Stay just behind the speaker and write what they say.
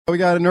We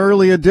got an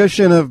early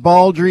edition of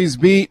Baldrey's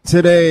Beat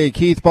today.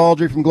 Keith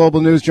Baldrey from Global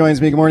News joins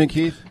me. Good morning,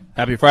 Keith.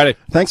 Happy Friday.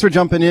 Thanks for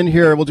jumping in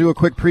here. We'll do a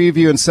quick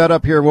preview and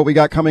setup here of what we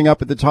got coming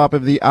up at the top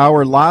of the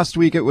hour. Last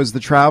week it was the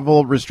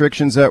travel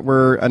restrictions that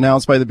were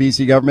announced by the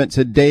BC government.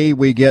 Today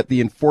we get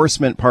the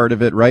enforcement part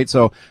of it, right?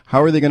 So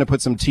how are they going to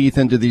put some teeth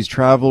into these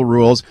travel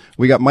rules?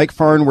 We got Mike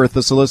Farnworth,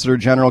 the Solicitor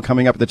General,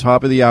 coming up at the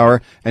top of the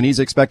hour, and he's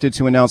expected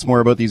to announce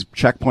more about these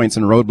checkpoints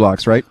and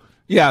roadblocks, right?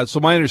 Yeah, so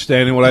my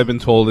understanding, what I've been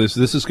told, is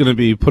this is going to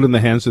be put in the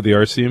hands of the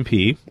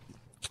RCMP.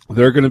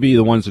 They're going to be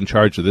the ones in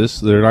charge of this.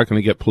 They're not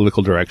going to get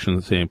political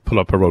direction saying, put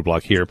up a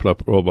roadblock here, put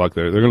up a roadblock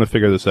there. They're going to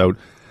figure this out.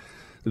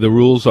 The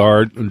rules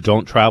are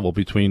don't travel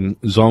between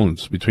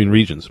zones, between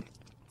regions.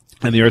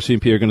 And the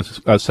RCMP are going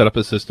to set up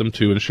a system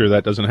to ensure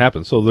that doesn't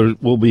happen. So there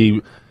will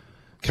be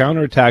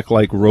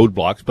counterattack-like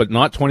roadblocks, but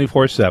not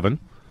 24/7.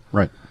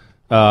 Right.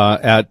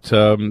 At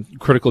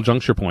critical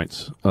juncture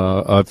points,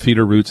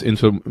 feeder routes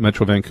into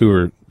Metro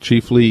Vancouver,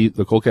 chiefly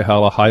the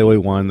Coquihalla Highway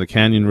 1, the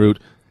Canyon route.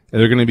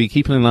 And they're going to be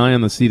keeping an eye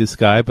on the sea to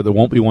sky, but there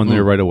won't be one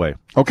there right away.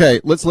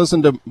 Okay, let's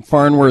listen to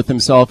Farnworth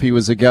himself. He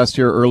was a guest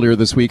here earlier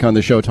this week on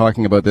the show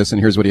talking about this,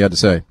 and here's what he had to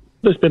say.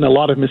 There's been a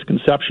lot of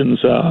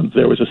misconceptions.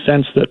 There was a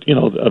sense that, this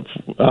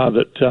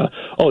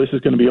is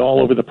going to be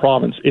all over the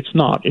province. It's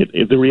not.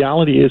 The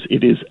reality is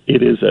it is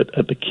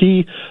at the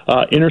key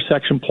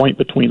intersection point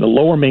between the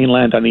lower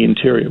mainland and the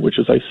interior, which,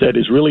 as I said,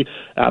 is really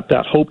at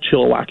that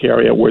Hope-Chilliwack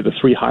area where the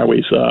three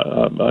highways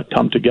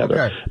come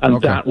together. Okay.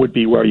 And that would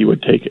be where you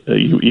would take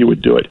you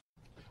would do it.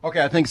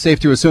 Okay, I think it's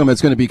safe to assume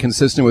it's going to be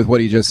consistent with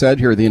what he just said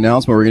here, the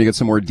announcement. We're going to get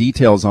some more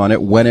details on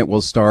it, when it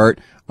will start,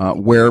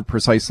 where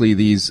precisely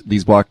these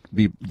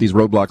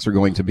roadblocks are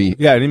going to be.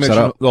 Yeah, and he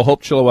mentioned the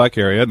Hope-Chilliwack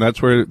area, and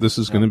that's where this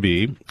is going to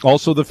be.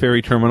 Also the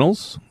ferry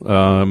terminals. I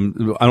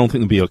don't think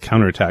there'll be a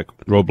counterattack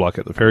roadblock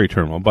at the ferry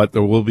terminal, but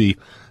there will be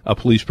a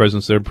police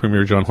presence there.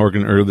 Premier John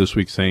Horgan earlier this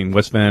week saying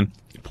West Van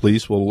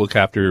Police will look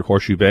after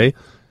Horseshoe Bay.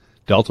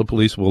 Delta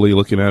Police will be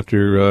looking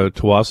after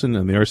Tawasin,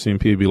 and the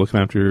RCMP will be looking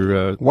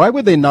after... Why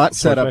would they not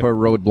set up a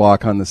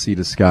roadblock on the sea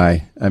to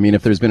sky? I mean,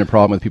 if there's been a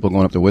problem with people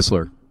going up to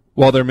Whistler.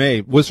 Well, there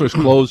may. Whistler's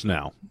closed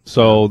now,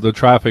 so the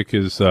traffic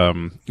is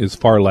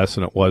far less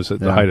than it was at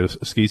the height of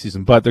ski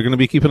season. But they're going to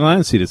be keeping an eye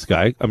on sea to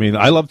sky. I mean,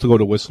 I love to go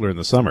to Whistler in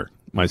the summer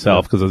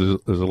myself because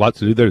there's a lot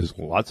to do there. There's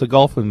lots of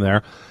golf in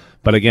there.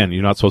 But again,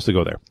 you're not supposed to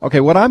go there.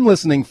 Okay, what I'm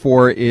listening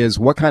for is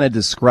what kind of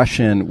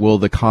discretion will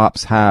the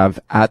cops have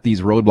at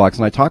these roadblocks?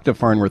 And I talked to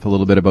Farnworth a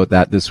little bit about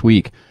that this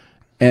week.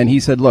 And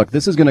he said, look,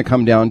 this is going to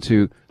come down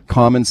to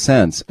common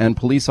sense, and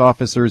police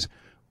officers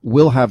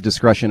will have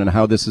discretion in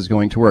how this is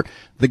going to work.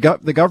 The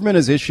government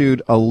has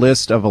issued a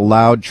list of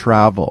allowed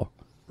travel,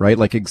 right?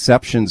 Like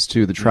exceptions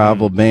to the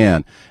travel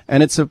ban.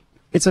 And it's a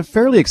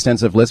fairly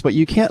extensive list, but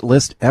you can't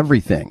list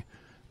everything.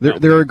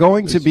 There are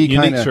going to be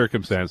kind of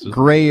circumstances,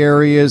 gray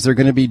areas. There are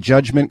going to be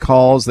judgment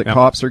calls that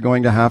cops are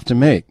going to have to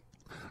make.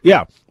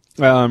 Yeah.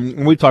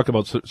 We talked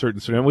about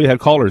certain scenarios. We had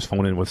callers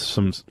phone in with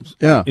some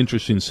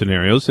interesting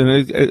scenarios, and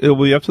it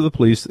will be up to the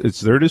police. It's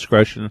their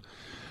discretion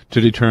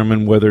to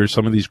determine whether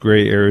some of these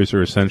gray areas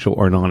are essential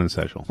or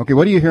non-essential. Okay,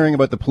 what are you hearing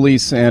about the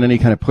police and any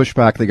kind of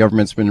pushback the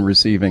government's been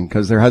receiving?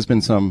 Because there has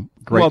been some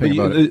griping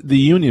about it. The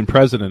union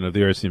president of the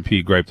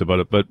RCMP griped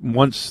about it, but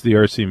once the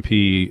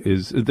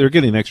RCMP they're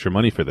getting extra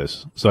money for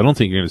this, so I don't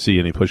think you're going to see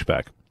any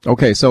pushback.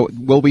 Okay, so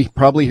will we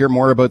probably hear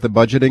more about the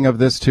budgeting of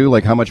this too?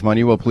 Like how much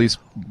money will police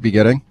be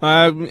getting?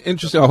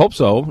 Interesting. I hope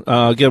so.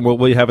 Again, we'll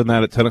be having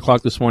that at 10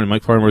 o'clock this morning.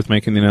 Mike Farnworth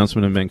making the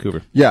announcement in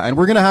Vancouver. Yeah, and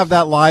we're going to have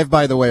that live,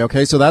 by the way,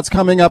 okay? So that's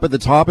coming up at the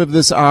top of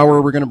this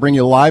hour. We're going to bring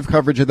you live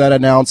coverage of that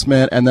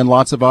announcement, and then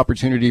lots of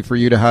opportunity for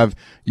you to have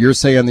your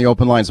say on the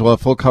open lines. So we'll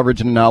have full coverage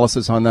and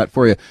analysis on that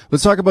for you.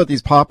 Let's talk about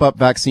these pop-up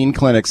vaccine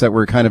clinics that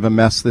were kind of a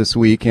mess this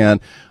week.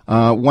 And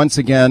once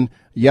again,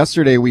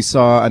 yesterday we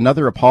saw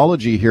another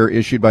apology here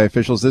issued by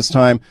officials, this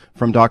time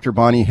from Dr.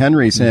 Bonnie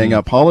Henry, saying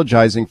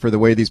apologizing for the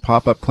way these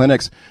pop-up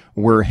clinics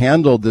were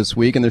handled this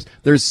week. And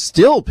there's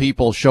still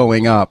people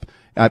showing up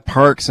at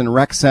parks and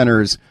rec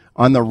centers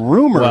on the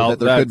rumor that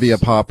there could be a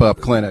pop-up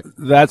clinic.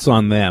 That's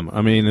on them.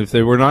 I mean, if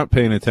they were not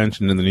paying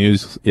attention in the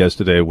news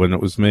yesterday when it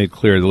was made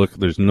clear, look,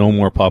 there's no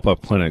more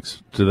pop-up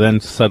clinics, to then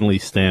suddenly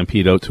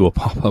stampede out to a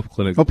pop-up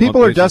clinic. Well,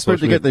 people are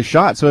desperate to get the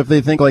shot, so if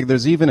they think, like,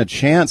 there's even a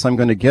chance I'm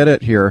going to get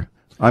it here,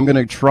 I'm going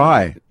to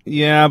try.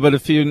 Yeah, but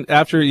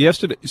after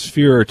yesterday's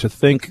furor, to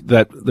think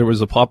that there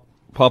was a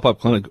pop-up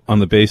clinic on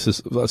the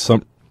basis of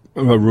some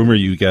rumor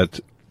you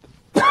get,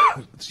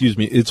 excuse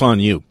me, it's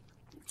on you.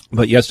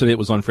 But yesterday it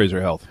was on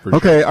Fraser Health.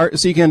 Okay, our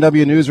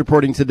CKNW News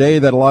reporting today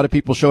that a lot of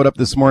people showed up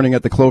this morning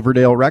at the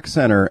Cloverdale Rec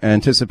Center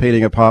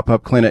anticipating a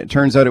pop-up clinic. It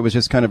turns out it was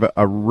just kind of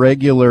a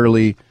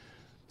regularly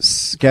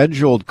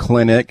scheduled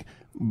clinic,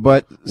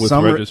 but with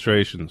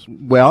registrations.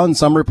 Well, and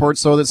some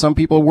reports show that some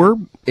people were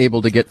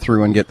able to get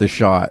through and get the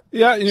shot.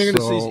 Yeah, and you're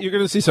going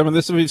to see some of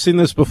this. We've seen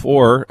this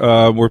before,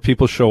 where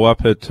people show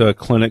up at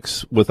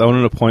clinics without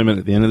an appointment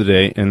at the end of the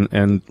day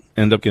and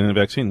end up getting a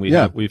vaccine.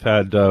 We've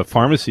had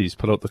pharmacies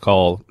put out the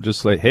call,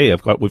 just like, hey,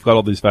 we've got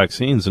all these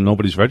vaccines and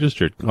nobody's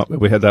registered.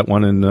 We had that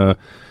one in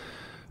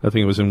I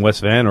think it was in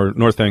West Van or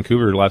North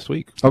Vancouver last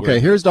week. Okay,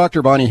 here's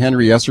Dr. Bonnie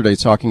Henry yesterday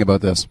talking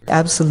about this.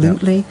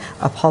 Absolutely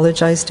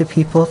apologize to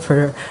people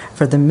for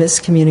the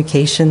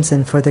miscommunications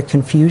and for the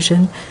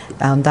confusion.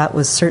 That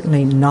was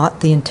certainly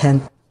not the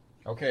intent.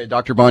 Okay,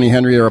 Dr. Bonnie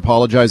Henry are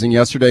apologizing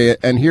yesterday.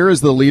 And here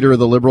is the leader of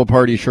the Liberal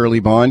Party, Shirley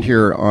Bond,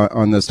 here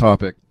on this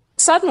topic.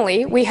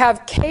 Suddenly, we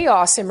have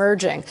chaos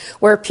emerging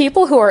where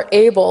people who are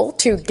able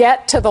to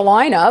get to the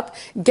lineup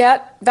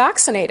get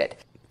vaccinated.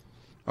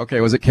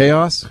 Okay, was it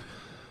chaos?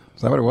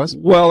 Is that what it was?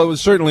 Well, it was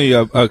certainly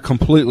a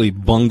completely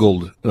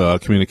bungled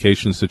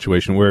communication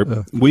situation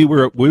where we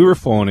were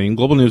phoning.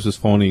 Global News was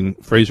phoning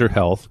Fraser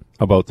Health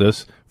about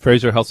this.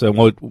 Fraser Health said,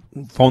 "Well,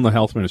 phone the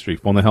health ministry.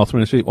 Phone the health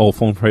ministry. Oh,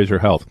 phone Fraser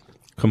Health."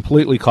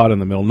 Completely caught in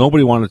the middle.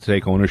 Nobody wanted to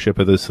take ownership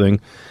of this thing.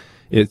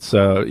 It's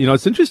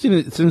it's interesting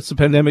that since the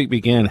pandemic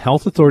began,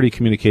 health authority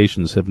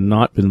communications have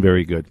not been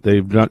very good.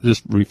 They've not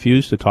just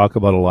refused to talk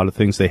about a lot of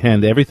things. They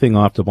hand everything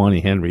off to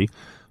Bonnie Henry,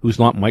 who's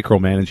not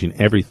micromanaging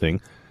everything.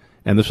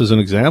 And this was an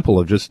example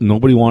of just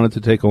nobody wanted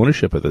to take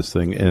ownership of this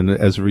thing. And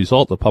as a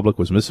result, the public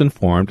was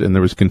misinformed and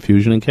there was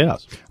confusion and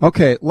chaos.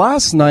 Okay.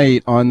 Last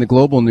night on the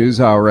Global News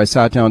Hour, I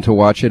sat down to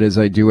watch it as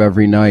I do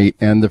every night.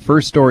 And the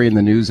first story in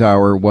the News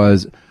Hour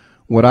was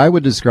what I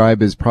would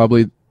describe as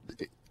the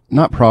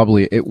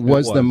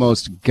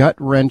most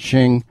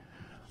gut-wrenching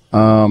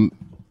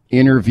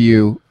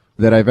interview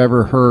that I've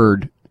ever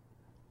heard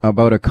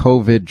about a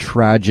COVID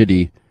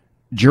tragedy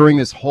during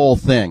this whole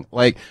thing.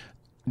 Like,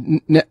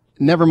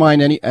 never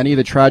mind any of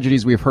the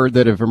tragedies we've heard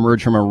that have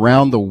emerged from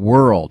around the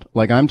world.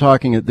 Like, I'm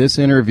talking at this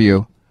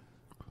interview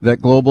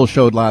that Global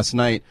showed last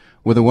night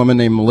with a woman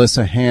named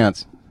Melissa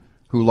Hance,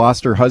 who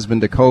lost her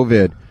husband to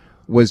COVID,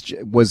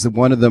 was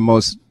one of the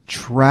most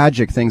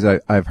tragic things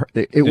I've heard.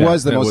 It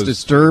was the most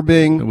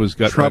disturbing,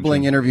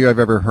 troubling interview I've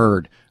ever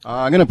heard.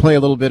 I'm going to play a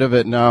little bit of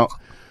it now.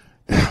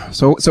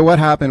 So what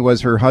happened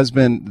was her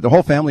husband, the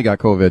whole family got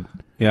COVID.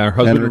 Yeah, her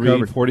husband,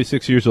 Reed,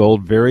 46 years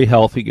old, very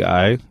healthy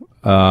guy,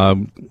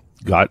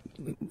 got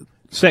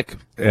sick,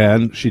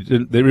 and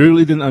they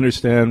really didn't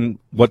understand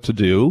what to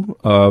do.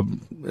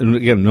 And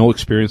again, no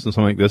experience in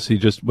something like this. He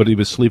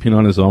was sleeping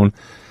on his own.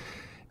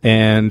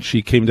 And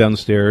she came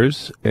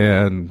downstairs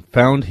and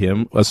found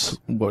him,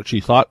 what she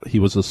thought he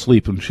was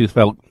asleep, and she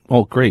felt,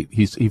 oh, great,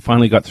 he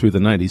finally got through the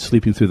night. He's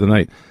sleeping through the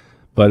night.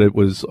 But it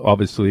was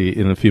obviously,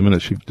 in a few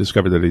minutes, she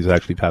discovered that he's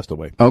actually passed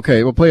away.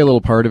 Okay, we'll play a little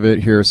part of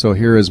it here. So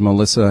here is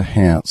Melissa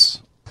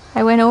Hance.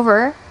 I went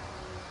over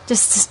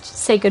just to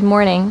say good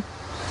morning.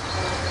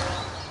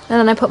 And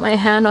then I put my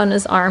hand on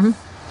his arm.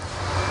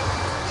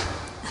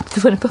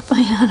 When I put my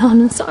hand on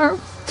his arm,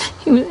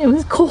 it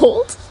was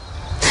cold.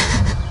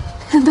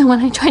 And then when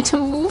I tried to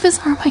move his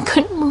arm, I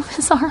couldn't move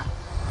his arm.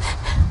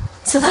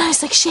 So then I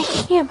was like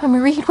shaking him. I'm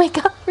like, Reed, wake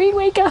up, Reed,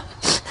 wake up.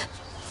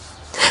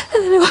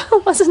 And then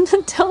it wasn't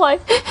until I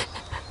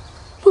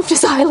moved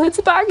his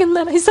eyelids back and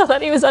then I saw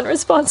that he was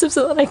unresponsive,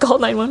 so then I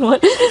called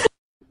 911.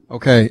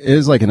 Okay, it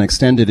is like an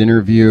extended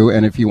interview,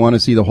 and if you want to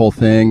see the whole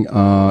thing,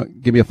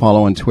 give me a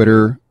follow on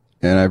Twitter.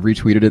 And I've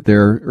retweeted it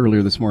there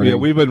earlier this morning. Yeah,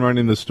 we've been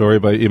running this story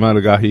by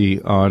Imad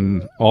Agahi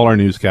on all our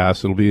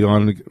newscasts. It'll be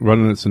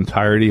running its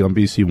entirety on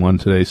BC One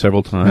today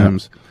several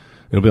times. Yeah.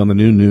 It'll be on the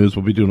new news.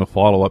 We'll be doing a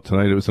follow-up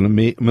tonight. It was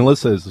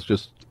Melissa is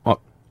just,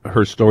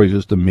 her story is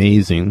just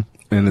amazing.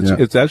 And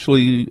it's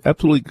actually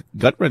absolutely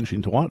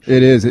gut-wrenching to watch.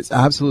 It is. It's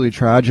absolutely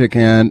tragic.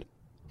 And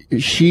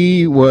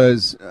she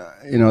was,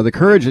 the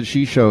courage that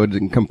she showed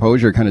and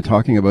composure kind of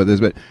talking about this,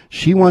 but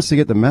she wants to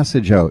get the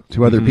message out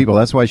to other people.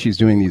 That's why she's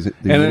doing these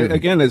and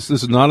again, this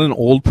is not an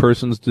old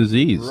person's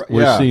disease.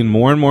 We're seeing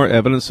more and more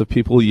evidence of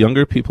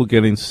younger people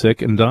getting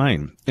sick and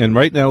dying. And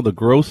right now, the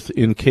growth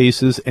in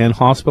cases and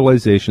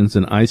hospitalizations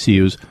in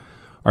ICUs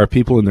are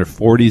people in their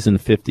 40s and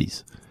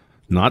 50s.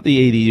 Not the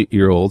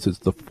 80-year-olds, it's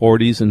the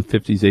 40s and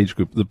 50s age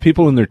group. The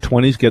people in their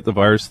 20s get the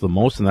virus the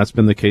most, and that's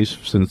been the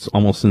case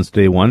almost since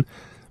day one.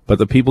 But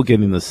the people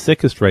getting the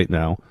sickest right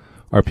now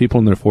are people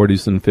in their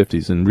 40s and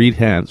 50s. And Reed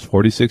Hance,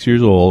 46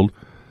 years old,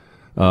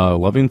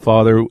 loving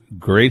father,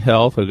 great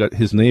health.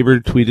 His neighbor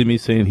tweeted me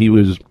saying he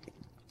was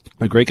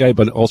a great guy,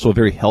 but also a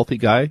very healthy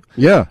guy.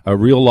 Yeah. A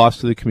real loss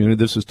to the community.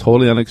 This is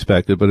totally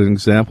unexpected, but an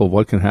example of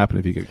what can happen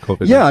if you get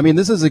COVID. Yeah, I mean,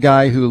 this is a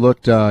guy who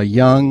looked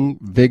young,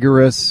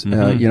 vigorous.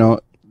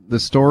 The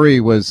story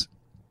was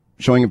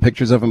showing him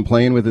pictures of him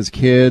playing with his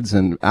kids,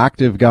 and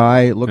active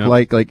guy. Looked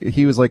like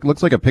he was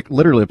looks like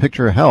literally a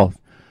picture of health.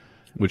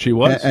 Which he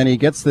was. And he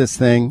gets this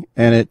thing,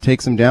 and it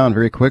takes him down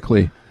very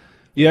quickly.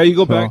 Yeah, you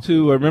go back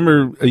to, I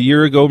remember a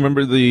year ago,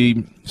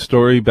 the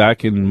story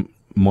back in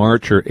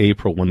March or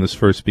April when this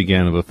first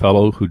began of a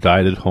fellow who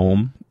died at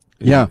home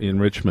in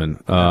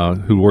Richmond,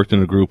 who worked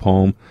in a group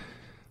home,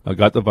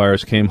 got the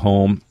virus, came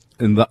home,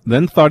 and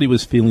then thought he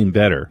was feeling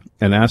better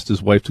and asked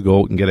his wife to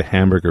go out and get a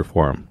hamburger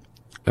for him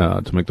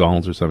to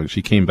McDonald's or something.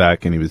 She came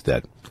back, and he was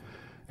dead.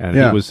 And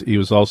he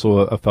was also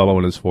a fellow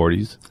in his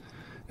 40s.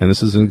 And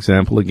this is an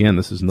example, again,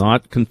 this is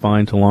not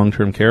confined to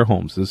long-term care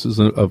homes. This is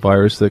a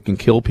virus that can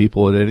kill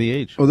people at any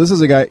age. Well, this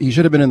is a guy, he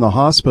should have been in the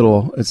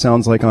hospital, it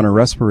sounds like, on a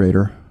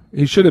respirator.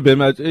 He should have been,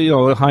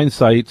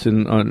 hindsight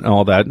and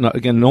all that.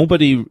 Again,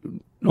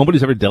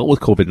 nobody's ever dealt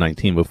with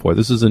COVID-19 before.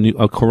 This is a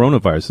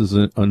coronavirus. This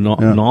is a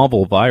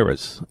novel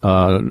virus,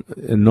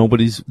 and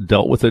nobody's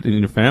dealt with it in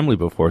your family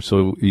before,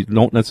 so you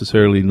don't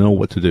necessarily know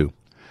what to do.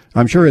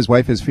 I'm sure his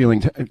wife is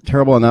feeling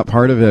terrible on that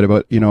part of it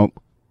about,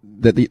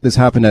 that this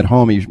happened at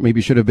home. He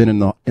maybe should have been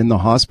in the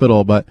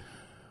hospital, but,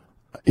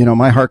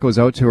 my heart goes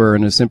out to her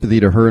and a sympathy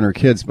to her and her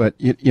kids. But,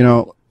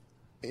 the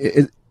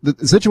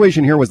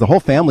situation here was the whole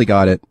family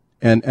got it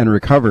and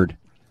recovered,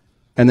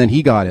 and then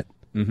he got it.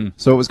 Mm-hmm.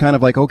 So it was kind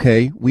of like,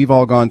 okay, we've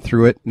all gone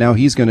through it. Now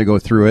he's going to go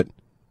through it,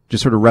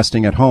 just sort of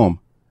resting at home.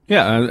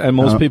 Yeah, and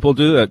most people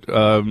do that.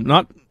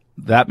 Not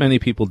that many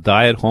people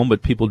die at home,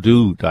 but people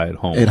do die at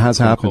home. It has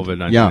happened.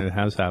 COVID-19. Yeah. It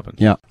has happened.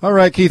 Yeah. All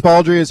right, Keith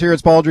Baldrey is here.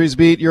 It's Baldrey's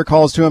Beat. Your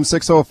calls to him,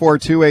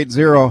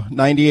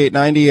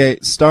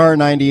 604-280-9898, star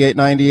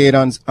 9898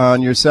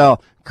 on your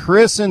cell.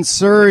 Chris in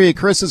Surrey.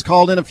 Chris has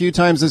called in a few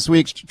times this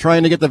week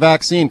trying to get the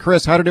vaccine.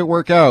 Chris, how did it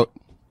work out?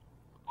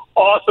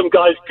 Awesome,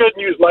 guys. Good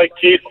news, Mike,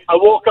 Keith. I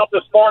woke up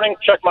this morning,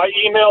 checked my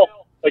email.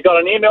 I got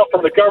an email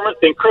from the government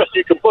saying, Chris,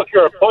 you can book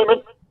your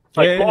appointment.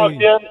 I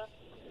logged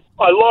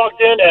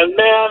in, and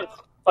man,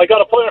 I got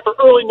an appointment for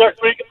early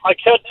next week. I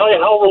can't tell you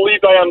how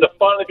relieved I am to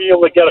finally be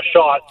able to get a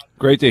shot.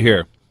 Great to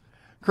hear.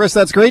 Chris,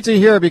 that's great to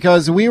hear,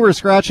 because we were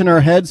scratching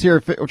our heads here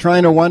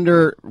trying to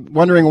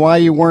wondering why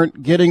you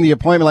weren't getting the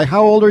appointment. Like,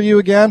 how old are you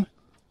again?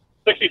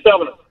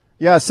 67.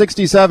 Yeah,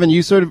 67.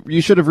 You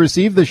should have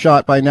received the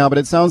shot by now, but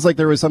it sounds like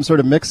there was some sort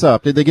of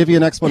mix-up. Did they give you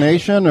an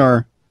explanation,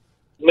 or?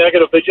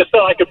 Negative. They just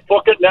said I could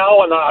book it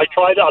now, and I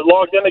tried it. I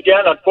logged in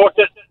again. I booked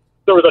it.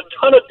 There was a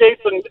ton of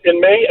dates in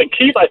May, and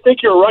Keith, I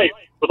think you're right.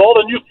 With all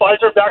the new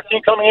Pfizer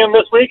vaccine coming in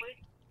this week,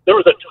 there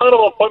was a ton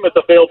of appointments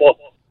available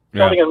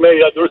starting in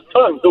May. There was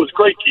tons. It was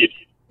great, Keith.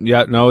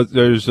 Yeah, no,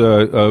 there's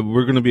we're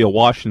going to be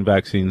awash in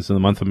vaccines in the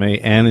month of May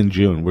and in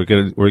June. We're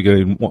getting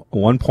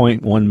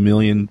 1.1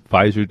 million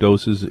Pfizer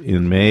doses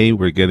in May.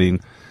 We're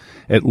getting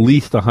at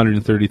least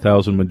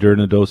 130,000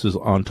 Moderna doses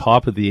on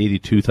top of the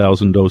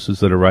 82,000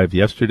 doses that arrived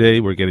yesterday.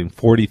 We're getting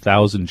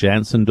 40,000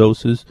 Janssen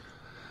doses,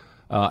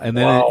 and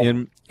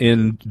then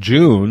in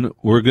June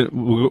we're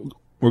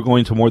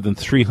going to more than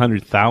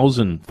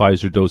 300,000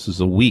 Pfizer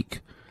doses a week.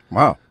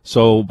 Wow!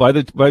 So by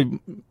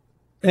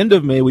end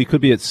of May, we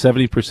could be at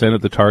 70%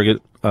 of the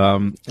target,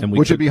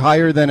 which would be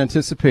higher than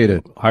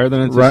anticipated. Higher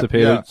than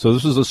anticipated. Right, yeah. So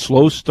this is a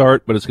slow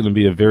start, but it's going to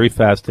be a very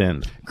fast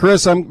end.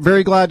 Chris, I'm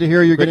very glad to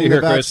hear you're getting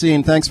the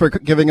vaccine. Chris. Thanks for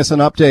giving us an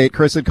update.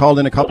 Chris had called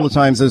in a couple of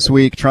times this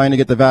week trying to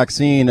get the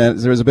vaccine, and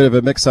there was a bit of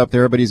a mix-up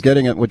there, but he's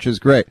getting it, which is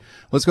great.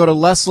 Let's go to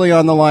Leslie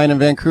on the line in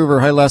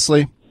Vancouver. Hi,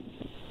 Leslie.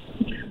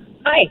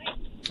 Hi.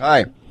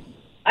 Hi.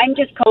 I'm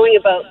just calling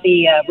about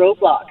the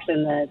roadblocks,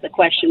 and the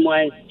question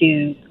was,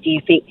 do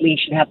you think we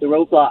should have the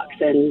roadblocks?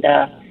 And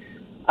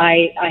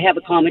I have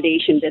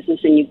accommodation business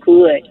in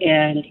Ucluelet,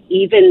 and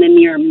even the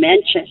mere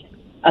mention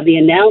of the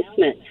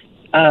announcement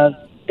of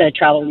the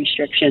travel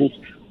restrictions,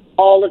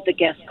 all of the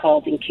guests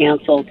called and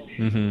canceled.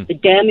 Mm-hmm. The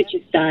damage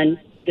is done.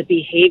 The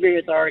behavior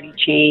has already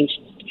changed.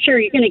 Sure,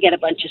 you're going to get a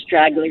bunch of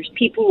stragglers,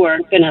 people who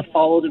aren't going to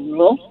follow the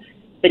rules.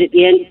 But at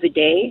the end of the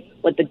day,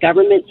 what the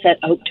government set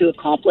out to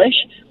accomplish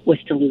was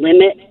to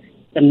limit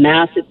the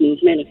massive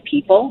movement of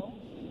people.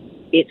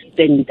 It's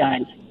been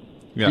done.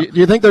 Yeah. Do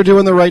you think they're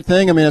doing the right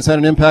thing? I mean, it's had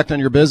an impact on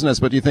your business,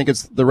 but do you think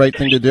it's the right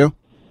thing to do?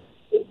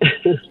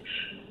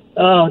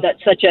 Oh,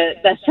 that's such a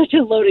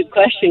loaded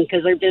question,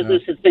 because our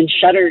business has been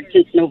shuttered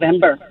since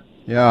November.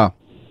 Yeah.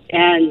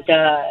 And,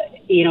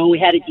 we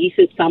had a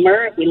decent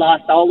summer. We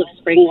lost all of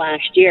spring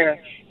last year,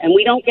 and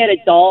we don't get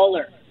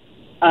 $1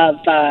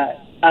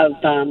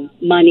 of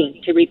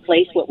money to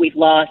replace what we've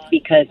lost,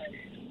 because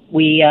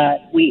we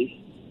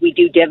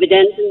do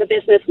dividends in the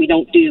business. We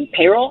don't do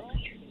payroll,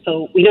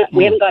 so we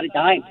haven't got a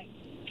dime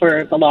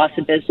for the loss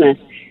of business.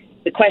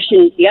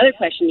 The other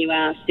question you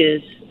asked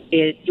is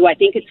do I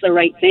think it's the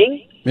right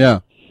thing?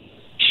 Yeah.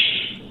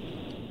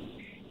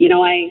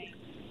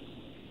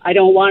 I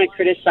don't want to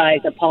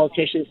criticize the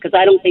politicians, because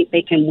I don't think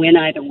they can win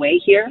either way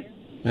here.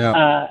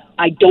 Yeah.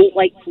 I don't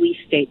like police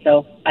state,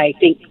 though. I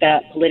think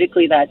that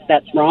politically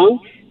that's wrong.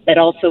 That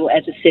also,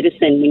 as a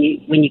citizen,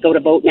 when you go to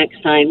vote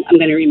next time, I'm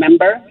going to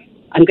remember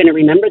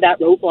that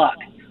roadblock.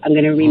 I'm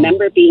going to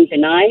remember being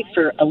denied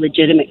for a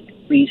legitimate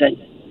reason.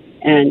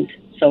 And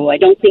so I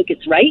don't think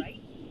it's right.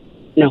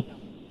 No.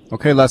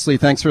 Okay, Leslie,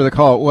 thanks for the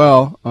call.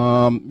 Well,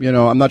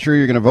 I'm not sure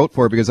you're going to vote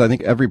for it, because I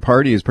think every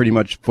party has pretty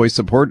much voiced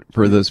support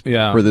for this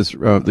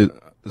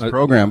this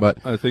program.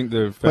 But I think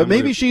but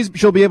maybe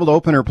she'll be able to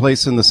open her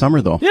place in the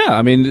summer, though. Yeah,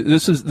 I mean,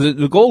 this is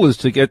the goal is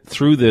to get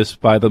through this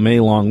by the May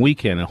long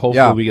weekend, and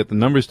hopefully we get the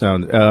numbers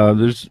down.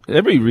 There's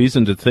every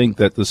reason to think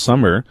that the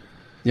summer,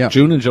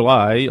 June and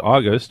July,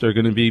 August are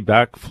going to be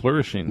back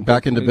flourishing,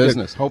 back into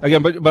business.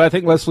 Again, but I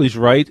think Leslie's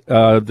right.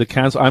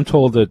 I'm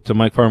told that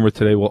Mike Farmer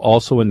today will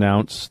also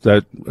announce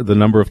that the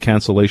number of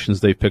cancellations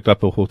they've picked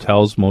up of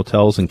hotels,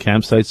 motels, and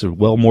campsites are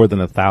well more than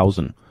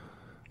 1,000.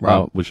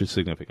 Wow, which is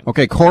significant.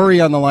 Okay, Corey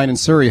on the line in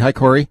Surrey. Hi,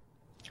 Corey.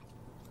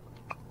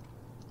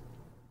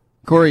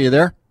 Corey, you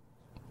there?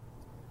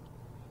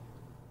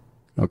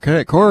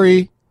 Okay,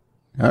 Corey.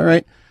 All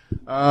right.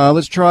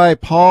 Let's try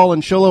Paul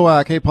in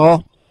Chilliwack. Hey,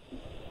 Paul.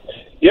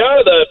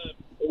 Yeah, the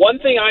one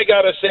thing I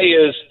got to say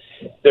is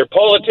they're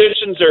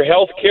politicians, they're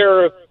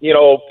healthcare,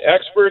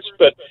 experts,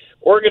 but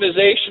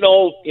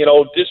organizational,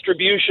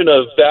 distribution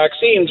of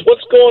vaccines.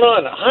 What's going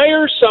on?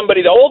 Hire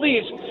somebody. All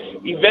these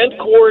event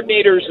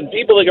coordinators and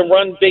people that can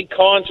run big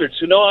concerts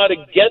who know how to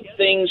get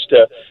things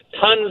to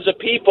tons of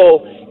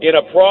people in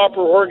a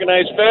proper,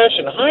 organized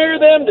fashion. Hire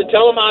them to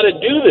tell them how to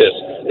do this.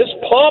 This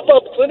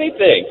pop-up clinic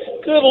thing.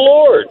 Good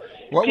Lord.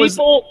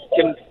 People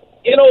can,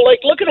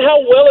 look at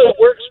how well it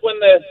works when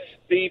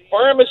the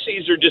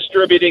pharmacies are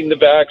distributing the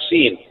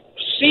vaccine.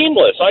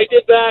 Seamless. I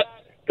did that,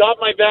 got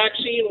my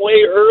vaccine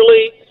way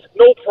early.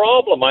 No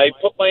problem. I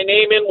put my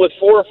name in with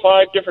 4 or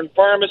 5 different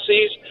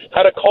pharmacies,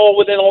 had a call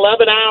within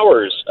 11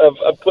 hours of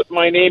putting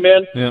my name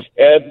in,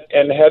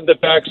 and had the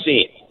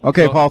vaccine.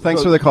 Okay, Paul,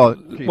 thanks for the call.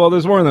 Well,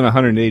 there's more than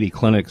 180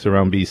 clinics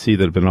around BC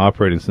that have been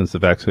operating since the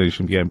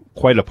vaccination began,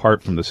 quite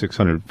apart from the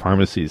 600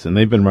 pharmacies, and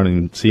they've been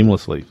running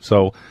seamlessly.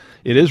 So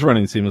it is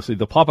running seamlessly.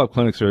 The pop-up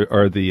clinics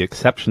are the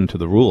exception to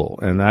the rule,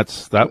 and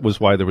that was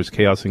why there was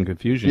chaos and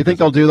confusion. Do you think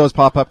they'll do those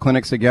pop-up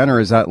clinics again, or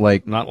is that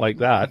not like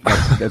that?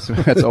 That's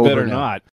over Better now. not.